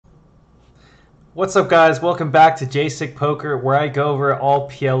What's up, guys? Welcome back to JNandez Poker, where I go over all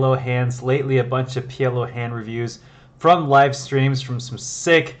PLO hands. Lately, a bunch of PLO hand reviews from live streams from some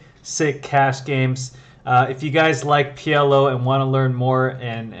sick cash games. If you guys like PLO and want to learn more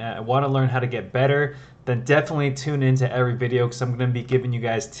and want to learn how to get better, then definitely tune into every video because I'm going to be giving you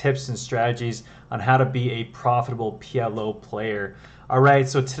guys tips and strategies on how to be a profitable PLO player. Alright,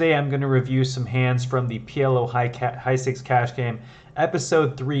 so today I'm going to review some hands from the PLO high stakes cash game,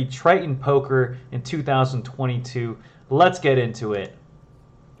 episode 3, Triton Poker in 2022. Let's get into it.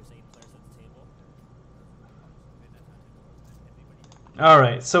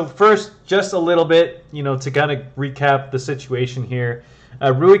 Alright, so first, just a little bit, to kind of recap the situation here.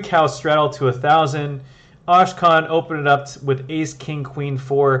 Rui Cow straddled to 1,000. Ashkan opened it up with Ace, King, Queen,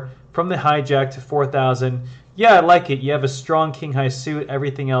 4 from the hijack to 4,000. Yeah, I like it. You have a strong king high suit.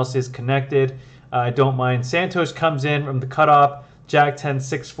 Everything else is connected. I don't mind. Santos comes in from the cutoff. Jack 10,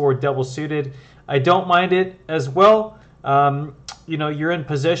 6-4 double suited. I don't mind it as well. You're in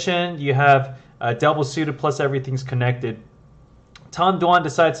position. You have double suited plus everything's connected. Tom Dwan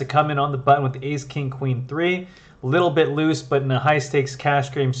decides to come in on the button with Ace, King, Queen, 3. A little bit loose, but in a high stakes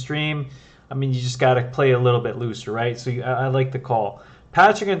cash game stream, you just got to play a little bit looser, right? So I like the call.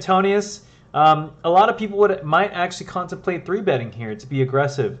 Patrick Antonius. A lot of people might actually contemplate 3-betting here to be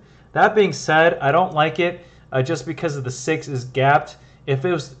aggressive. That being said, I don't like it just because of the 6 is gapped. If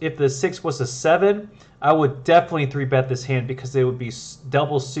the 6 was a 7, I would definitely 3-bet this hand because it would be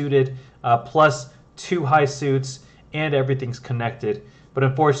double suited plus 2 high suits and everything's connected. But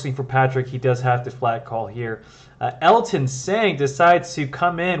unfortunately for Patrick, he does have to flat call here. Elton Tsang decides to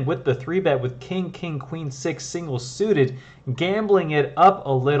come in with the 3-bet with King, King, Queen, 6 single suited, gambling it up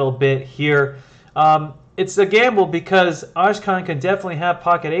a little bit here. It's a gamble because Ashkan can definitely have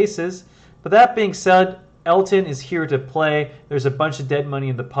pocket aces. But that being said, Elton is here to play. There's a bunch of dead money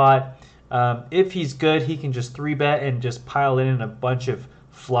in the pot. If he's good, he can just 3-bet and just pile it in a bunch of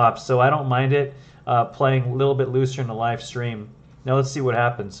flops. So I don't mind it playing a little bit looser in the live stream. Now let's see what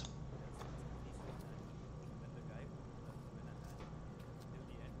happens.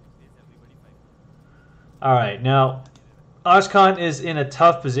 All right, now Ashkan is in a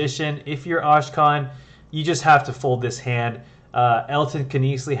tough position. If you're Ashkan, you just have to fold this hand. Elton can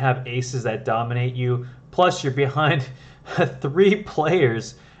easily have aces that dominate you. Plus, you're behind 3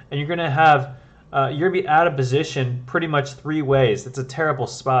 players, and you're gonna be out of position pretty much 3 ways. It's a terrible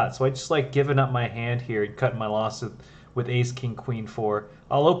spot. So I just like giving up my hand here and cutting my loss with Ace, King, Queen, 4.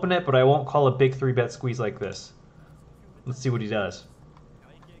 I'll open it, but I won't call a big 3-bet squeeze like this. Let's see what he does.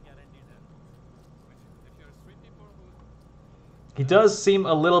 He does seem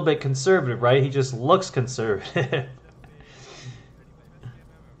a little bit conservative, right? He just looks conservative.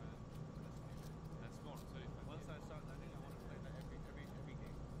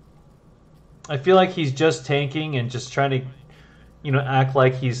 I feel like he's just tanking and just trying to, act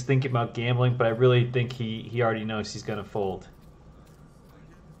like he's thinking about gambling, but I really think he already knows he's going to fold.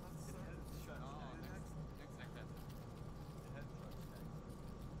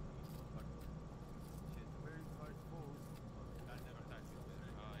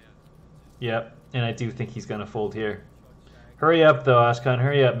 Yep, and I do think he's going to fold here. Hurry up, though, Ashkan.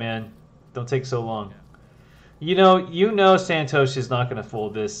 Hurry up, man. Don't take so long. You know Santos is not going to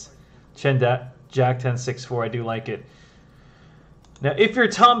fold this. Jack 10, 6-4. I do like it. Now, if you're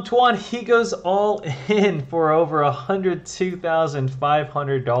Tom Dwan, he goes all in for over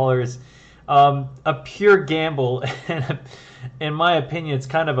 $102,500. A pure gamble. And in my opinion, it's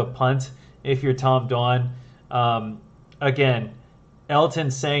kind of a punt if you're Tom Dwan. Again, Elton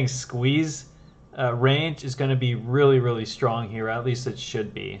saying squeeze range is going to be really, really strong here. At least it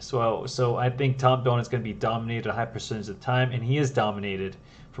should be. So I think Tom Dwan is going to be dominated a high percentage of the time, and he is dominated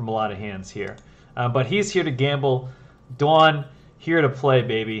from a lot of hands here. But he's here to gamble. Dwan, here to play,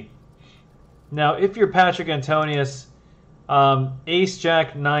 baby. Now, if you're Patrick Antonius, Ace,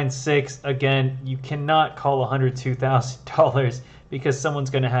 Jack, 9, 6, again, you cannot call $102,000 because someone's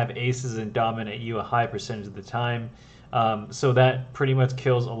going to have aces and dominate you a high percentage of the time. So that pretty much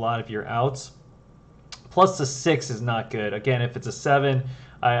kills a lot of your outs. Plus the 6 is not good. Again, if it's a 7,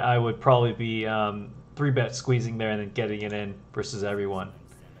 I would probably be 3-bet squeezing there and then getting it in versus everyone.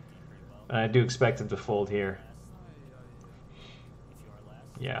 And I do expect him to fold here.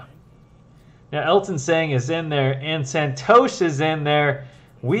 Yeah. Now Elton Tsang is in there and Santosh is in there.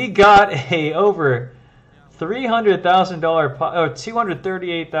 We got a over $300,000 pot, or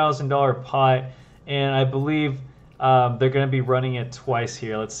 $238,000 pot, and I believe they're going to be running it twice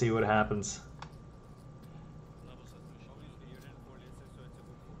here. Let's see what happens.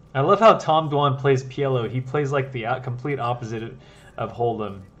 I love how Tom Dwan plays PLO. He plays like the complete opposite of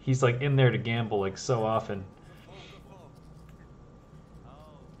Hold'em. He's like in there to gamble like so often.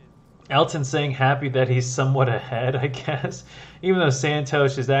 Elton saying happy that he's somewhat ahead, I guess. Even though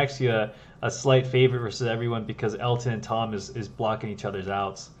Santosh is actually a slight favorite versus everyone because Elton and Tom is blocking each other's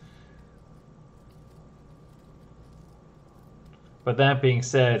outs. But that being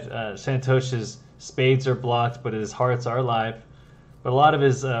said, Santosh's spades are blocked, but his hearts are live. But a lot of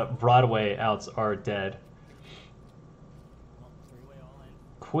his Broadway outs are dead.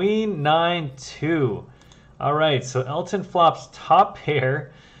 Queen 9-2. All right, so Elton flops top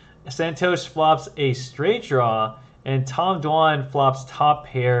pair. Santosh flops a straight draw, and Tom Dwan flops top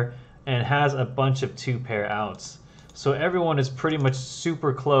pair and has a bunch of 2-pair outs. So everyone is pretty much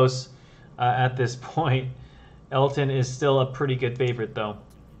super close at this point. Elton is still a pretty good favorite, though.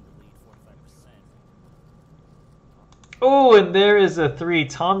 Oh, and there is a 3.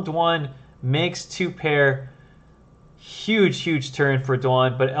 Tom Dwan makes 2-pair. Huge, huge turn for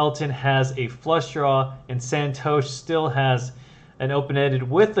Dwan, but Elton has a flush draw, and Santosh still has an open-ended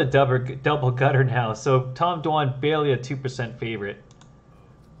with a double gutter now. So Tom Dwan barely a 2% favorite.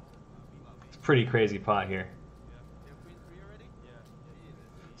 It's a pretty crazy pot here.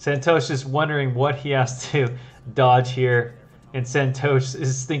 Santosh is wondering what he has to dodge here, and Santosh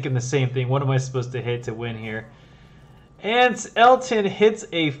is thinking the same thing. What am I supposed to hit to win here? And Elton hits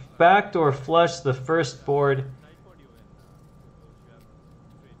a backdoor flush the first board.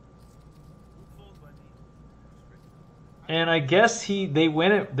 And I guess they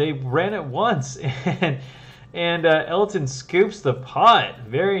ran it once, and Elton scoops the pot.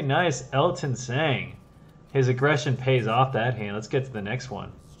 Very nice, Elton Tsang. His aggression pays off that hand. Let's get to the next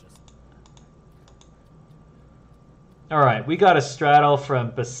one. All right, we got a straddle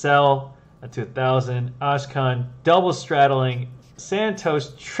from Basel to 1,000. Ashkan double straddling.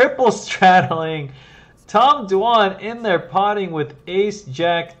 Santosh triple straddling. Tom Dwan in there potting with Ace,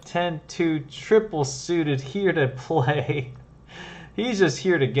 Jack, 10-2 triple suited here to play. He's just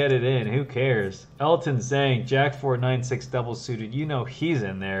here to get it in. Who cares? Elton Tsang, Jack 4, 9-6 double suited. You know he's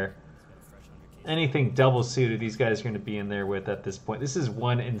in there. Anything double suited, these guys are going to be in there with at this point. This is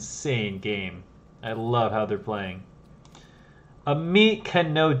one insane game. I love how they're playing. Amit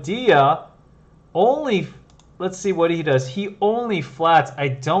Kanodia only... Let's see what he does. He only flats. I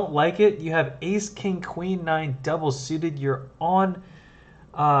don't like it. You have Ace, King, Queen, 9 double suited. You're on,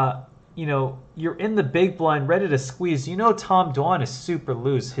 you're in the big blind, ready to squeeze. You know Tom Dwan is super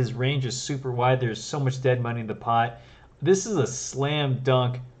loose. His range is super wide. There's so much dead money in the pot. This is a slam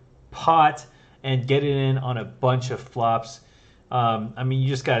dunk pot and get it in on a bunch of flops. I mean, you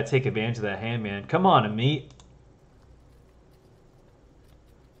just got to take advantage of that hand, man. Come on, Amit.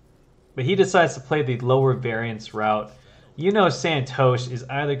 But he decides to play the lower variance route. You know Santosh is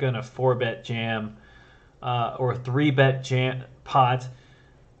either going to 4-bet jam or 3-bet jam pot.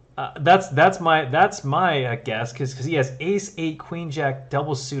 That's my guess because he has Ace, 8, Queen, Jack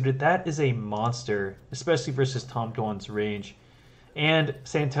double suited. That is a monster, especially versus Tom Dwan's range. And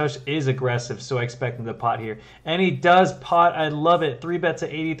Santosh is aggressive, so I expect him to pot here. And he does pot. I love it. 3 bets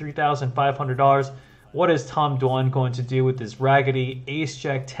at $83,500. What is Tom Dwan going to do with this raggedy Ace,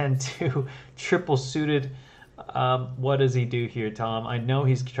 Jack, 10-2 triple suited? What does he do here, Tom? I know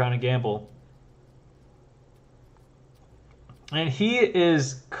he's trying to gamble. And he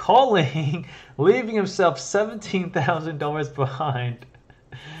is calling, leaving himself $17,000 behind.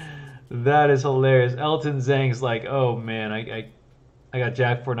 That is hilarious. Elton Tsang's like, oh man, I got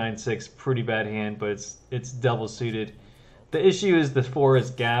Jack 4, 9, 6, pretty bad hand, but it's double suited. The issue is the 4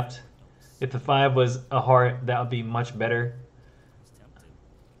 is gapped. If the 5 was a heart, that would be much better.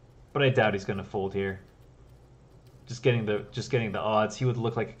 But I doubt he's going to fold here. Just getting the odds, he would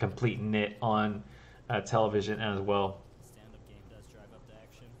look like a complete nit on television as well. Stand-up game does drive up the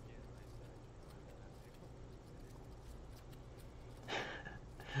action.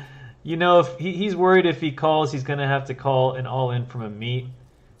 You know, if he's worried if he calls, he's going to have to call an all-in from Amit.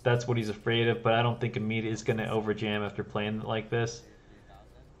 That's what he's afraid of, but I don't think Amit is going to overjam after playing like this.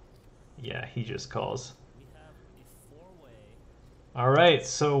 Yeah, he just calls. We have a 4-way. All right,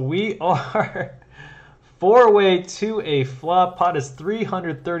 so we are 4-way to a flop. Pot is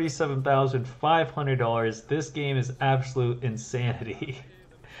 $337,500. This game is absolute insanity.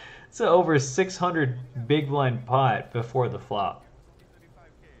 It's over 600 big blind pot before the flop.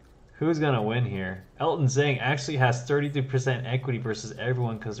 Who's going to win here? Elton Tsang actually has 32% equity versus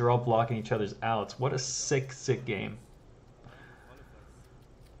everyone because they're all blocking each other's outs. What a sick, sick game.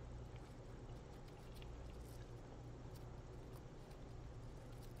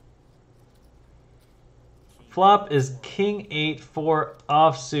 Flop is King 8 4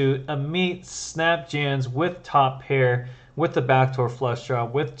 offsuit. Amit snap jams with top pair. with the backdoor flush draw,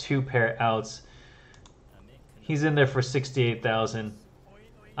 with 2 pair outs. He's in there for 68,000.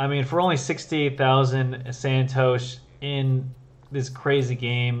 I mean, for only 68,000, Santos in this crazy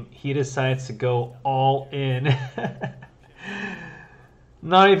game, he decides to go all in.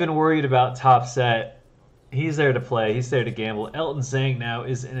 Not even worried about top set. He's there to play. He's there to gamble. Elton Tsang now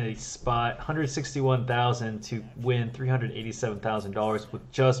is in a spot, 161,000 to win $387,000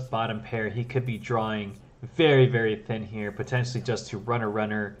 with just bottom pair. He could be drawing very, very thin here, potentially just to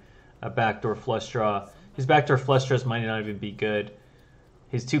runner, a backdoor flush draw. His backdoor flush draws might not even be good.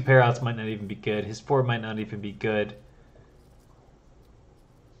 His 2 pair outs might not even be good. His 4 might not even be good.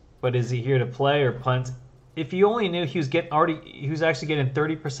 But is he here to play or punt? If you only knew he was actually getting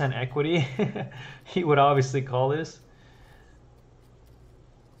 30% equity, he would obviously call this.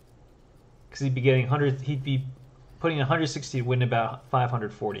 Because he'd be getting he'd be putting 160 to win about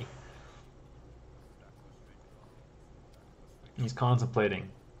 540. He's contemplating.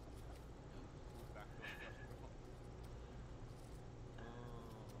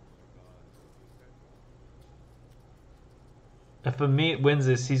 If Amit wins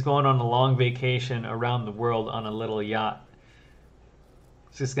this, he's going on a long vacation around the world on a little yacht.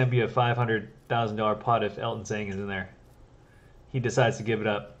 It's just going to be a $500,000 pot if Elton Tsang is in there. He decides to give it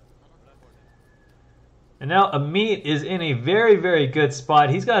up. And now Amit is in a very, very good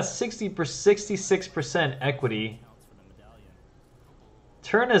spot. He's got 66% equity.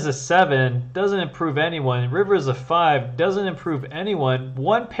 Turn is a 7, doesn't improve anyone. River is a 5, doesn't improve anyone.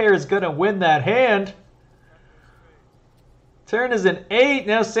 1 pair is going to win that hand. Turn is an 8.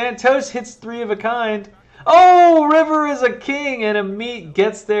 Now Santos hits 3 of a kind. Oh, River is a king, and Amit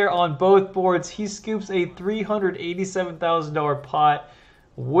gets there on both boards. He scoops a $387,000 pot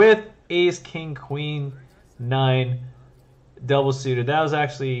with ace, king, queen, 9 double suited. That was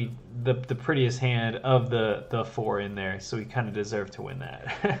actually the prettiest hand of the 4 in there, so he kind of deserved to win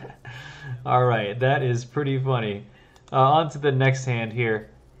that. All right, that is pretty funny. On to the next hand here.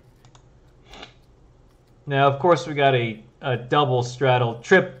 Now, of course, we got a double straddle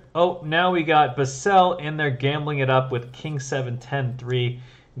trip. Oh, now we got Basel in there gambling it up with king 7, 10, 3.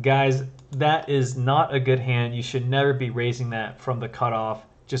 Guys, that is not a good hand. You should never be raising that from the cutoff.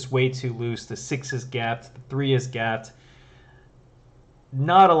 Just way too loose. The 6 is gapped. The 3 is gapped.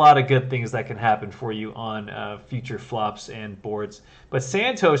 Not a lot of good things that can happen for you on future flops and boards. But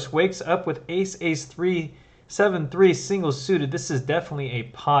Santos wakes up with ace, ace, 3, 7, 3 single suited. This is definitely a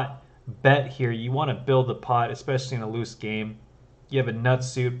pot bet here. You want to build the pot, especially in a loose game. You have a nut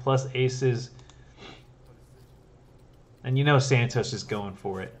suit plus aces, and you know Santos is going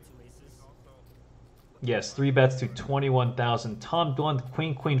for it. Yes, 3 bets to 21,000. Tom Dwan,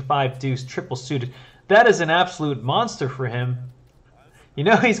 queen, queen, 5 deuce, triple suited. That is an absolute monster for him. You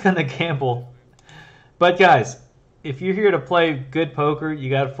know he's going to gamble. But guys, if you're here to play good poker, you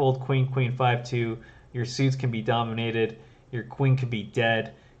got to fold queen, queen, 5, 2. Your suits can be dominated. Your queen can be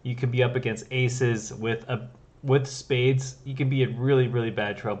dead. You can be up against aces with spades. You can be in really, really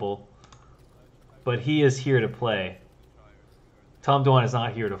bad trouble. But he is here to play. Tom Dwan is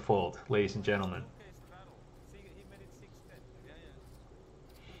not here to fold, ladies and gentlemen.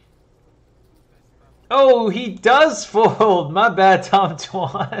 Oh, he does fold. My bad, Tom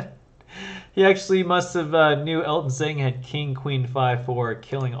Dwan. He actually must have knew Elton Tsang had king, queen, 5, 4,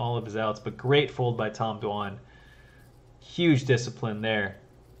 killing all of his outs. But great fold by Tom Dwan. Huge discipline there.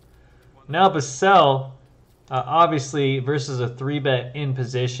 Now Basel, obviously, versus a 3-bet in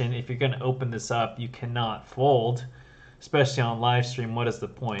position. If you're going to open this up, you cannot fold, especially on live stream. What is the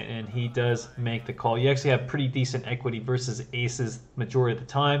point? And he does make the call. You actually have pretty decent equity versus aces majority of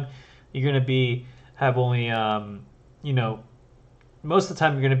the time. You're going to have only, you know, most of the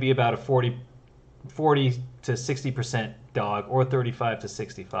time you're going to be about a 40 to 60% dog, or 35 to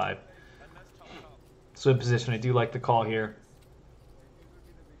 65. So in position, I do like the call here.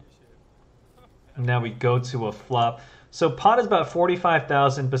 Now we go to a flop. So pot is about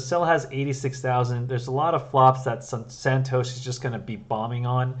 45,000. Basel has 86,000. There's a lot of flops that Santos is just going to be bombing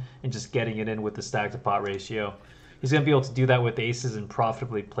on and just getting it in with the stack to pot ratio. He's going to be able to do that with aces and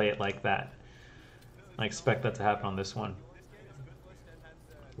profitably play it like that. I expect that to happen on this one.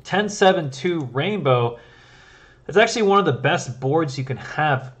 10-7-2 Rainbow. It's actually one of the best boards you can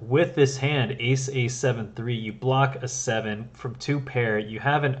have with this hand. Ace, ace, 7, 3. You block a 7 from 2 pair. You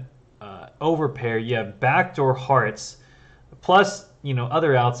have an overpair. You have backdoor hearts. Plus, you know,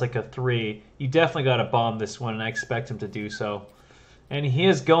 other outs like a 3. You definitely got to bomb this one, and I expect him to do so. And he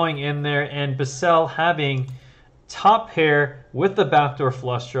is going in there, and Basel having top pair with the backdoor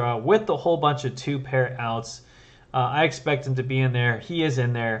flush draw, with the whole bunch of 2 pair outs. I expect him to be in there. He is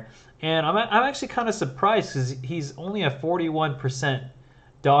in there. And I'm actually kind of surprised because he's only a 41%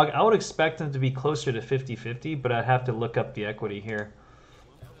 dog. I would expect him to be closer to 50-50, but I'd have to look up the equity here.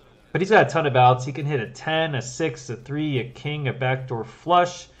 But he's got a ton of outs. He can hit a 10, a 6, a 3, a king, a backdoor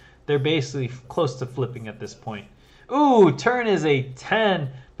flush. They're basically close to flipping at this point. Ooh, turn is a 10.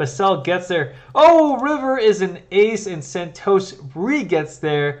 Basel gets there. Oh, river is an ace, and Santos gets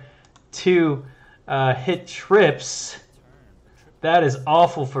there to hit trips. That is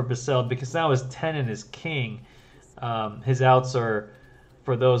awful for Basel because now his 10 and his king. His outs for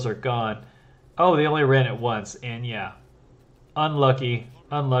those are gone. Oh, they only ran it once, and yeah.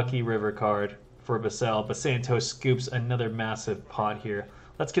 Unlucky river card for Basel, but Santos scoops another massive pot here.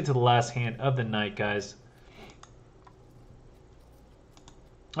 Let's get to the last hand of the night, guys.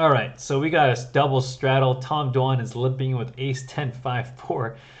 All right, so we got a double straddle. Tom Dwan is limping with ace 10 5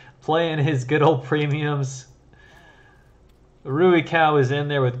 4, playing his good old premiums. Rui Cow is in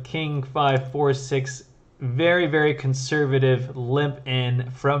there with king 5 4 6. Very, very conservative limp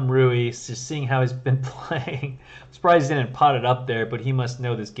in from Rui. Just seeing how he's been playing. I'm surprised he didn't pot it up there, but he must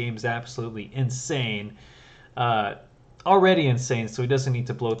know this game's absolutely insane. Already insane, so he doesn't need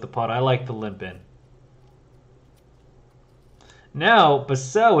to bloat the pot. I like the limp in. Now,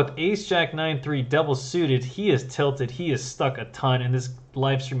 Basel with ace-jack 9-3 double suited. He is tilted. He is stuck a ton, and this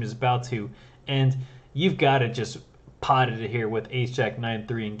live stream is about to end. You've got to just pot it here with ace-jack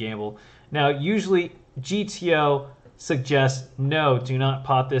 9-3 and gamble. Now, usually GTO suggests, no, do not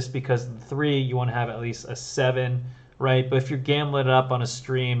pot this because the 3, you want to have at least a 7, right? But if you're gambling it up on a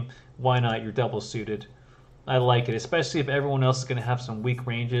stream, why not? You're double suited. I like it, especially if everyone else is going to have some weak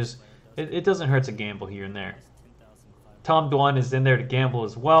ranges. It doesn't hurt to gamble here and there. Tom Dwan is in there to gamble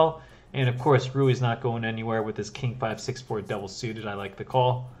as well. And of course, Rui's not going anywhere with his king 5 6 4 double suited. I like the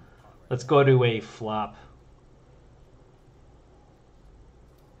call. Let's go to a flop.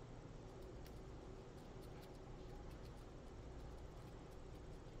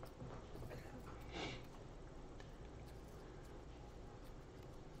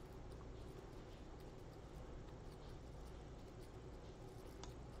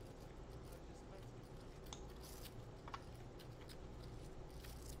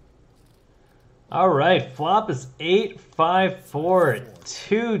 All right, flop is 8-5-4,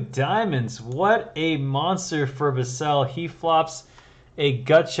 2 diamonds. What a monster for Basel. He flops a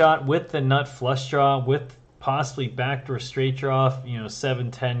gut shot with the nut flush draw, with possibly backdoor straight draw.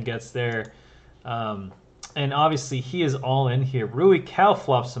 7-10 gets there. And obviously he is all in here. Rui Cow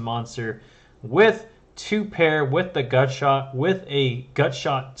flops a monster with 2 pair, with the gut shot, with a gut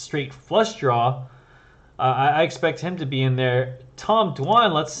shot straight flush draw. I expect him to be in there. Tom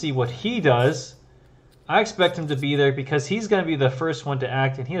Dwan, let's see what he does. I expect him to be there because he's going to be the first one to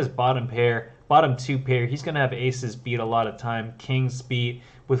act, and he has bottom 2 pair. He's going to have aces beat a lot of time, kings beat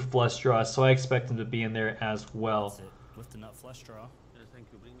with flush draws, so I expect him to be in there as well. With the nut flush draw.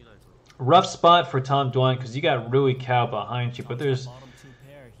 Rough spot for Tom Dwan because you got Rui Cow behind you, but there's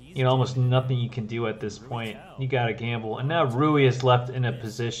almost nothing you can do at this point. You got to gamble, and now Rui is left in a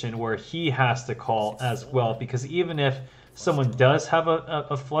position where he has to call as well because even if someone does have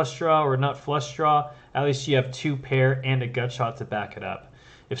a flush draw or not flush draw, at least you have 2 pair and a gut shot to back it up.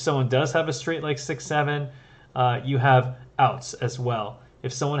 If someone does have a straight like 6-7, you have outs as well.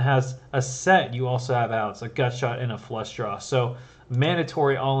 If someone has a set, you also have outs, a gut shot and a flush draw. So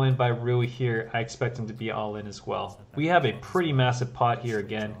mandatory all in by Rui here. I expect him to be all in as well. We have a pretty massive pot here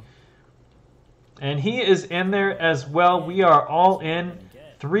again. And he is in there as well. We are all in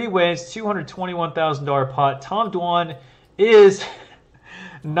 3 ways, $221,000 pot. Tom Dwan is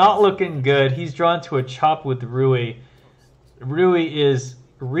not looking good. He's drawn to a chop with Rui. Rui is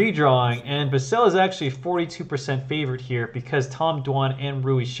redrawing, and Basel is actually 42% favorite here because Tom Dwan and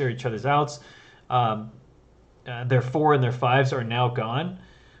Rui share each other's outs. Their 4 and their 5s are now gone.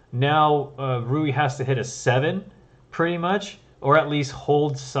 Now Rui has to hit a 7 pretty much, or at least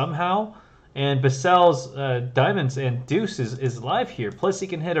hold somehow. And Basel's diamonds and deuces is live here. Plus he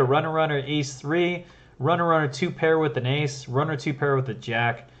can hit a runner ace 3, runner 2 pair with an ace, runner 2 pair with a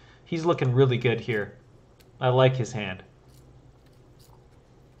jack. He's looking really good here. I like his hand.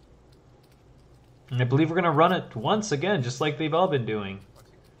 And I believe we're going to run it once again, just like they've all been doing.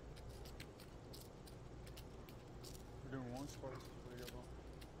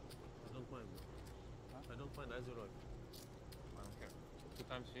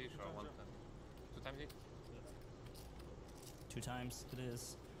 Two times it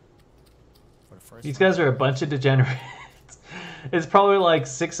is. For the first These time. guys are a bunch of degenerates. It's probably like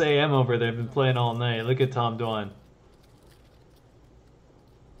 6 a.m. over there. They've been playing all night. Look at Tom Dwan.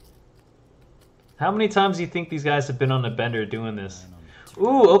 How many times do you think these guys have been on a bender doing this?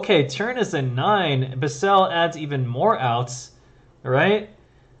 Ooh, okay, turn is a 9. Basel adds even more outs, all right?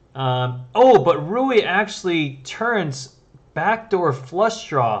 Oh, but Rui actually turns backdoor flush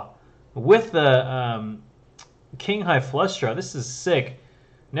draw with the king high flush draw. This is sick.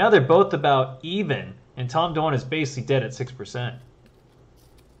 Now they're both about even, and Tom Dwan is basically dead at 6%.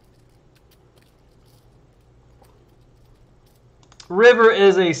 River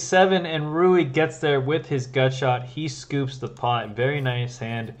is a 7, and Rui gets there with his gut shot. He scoops the pot. Very nice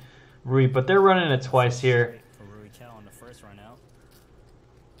hand, Rui, but they're running it twice here. For Rui Cal on the first run out.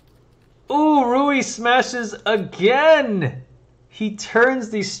 Ooh, Rui smashes again. He turns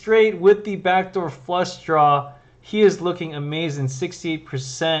the straight with the backdoor flush draw. He is looking amazing.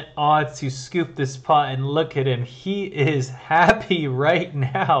 68% odds to scoop this pot, and look at him. He is happy right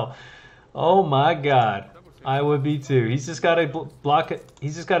now. Oh my God. I would be too. He's just got to block it.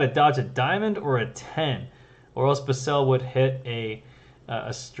 He's just got to dodge a diamond or a 10, or else Basel would hit a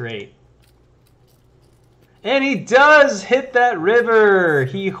straight. And he does hit that river.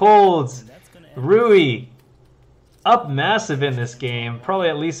 He holds. Rui up massive in this game. Probably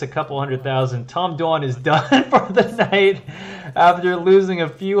at least a couple 100,000. Tom Dwan is done for the night after losing a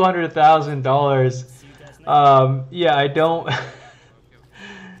few $100,000. Yeah, I don't.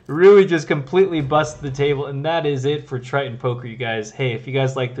 Rui just completely busted the table, and that is it for Triton Poker, you guys. Hey, if you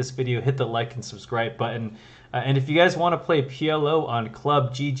guys like this video, hit the like and subscribe button. And if you guys want to play PLO on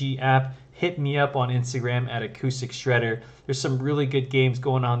Club GG app, hit me up on Instagram at Acoustic Shredder. There's some really good games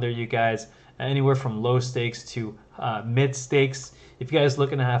going on there, you guys. Anywhere from low stakes to mid stakes. If you guys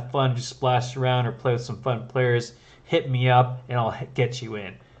looking to have fun, just splash around or play with some fun players, hit me up and I'll get you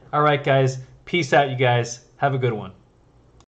in. All right, guys. Peace out, you guys. Have a good one.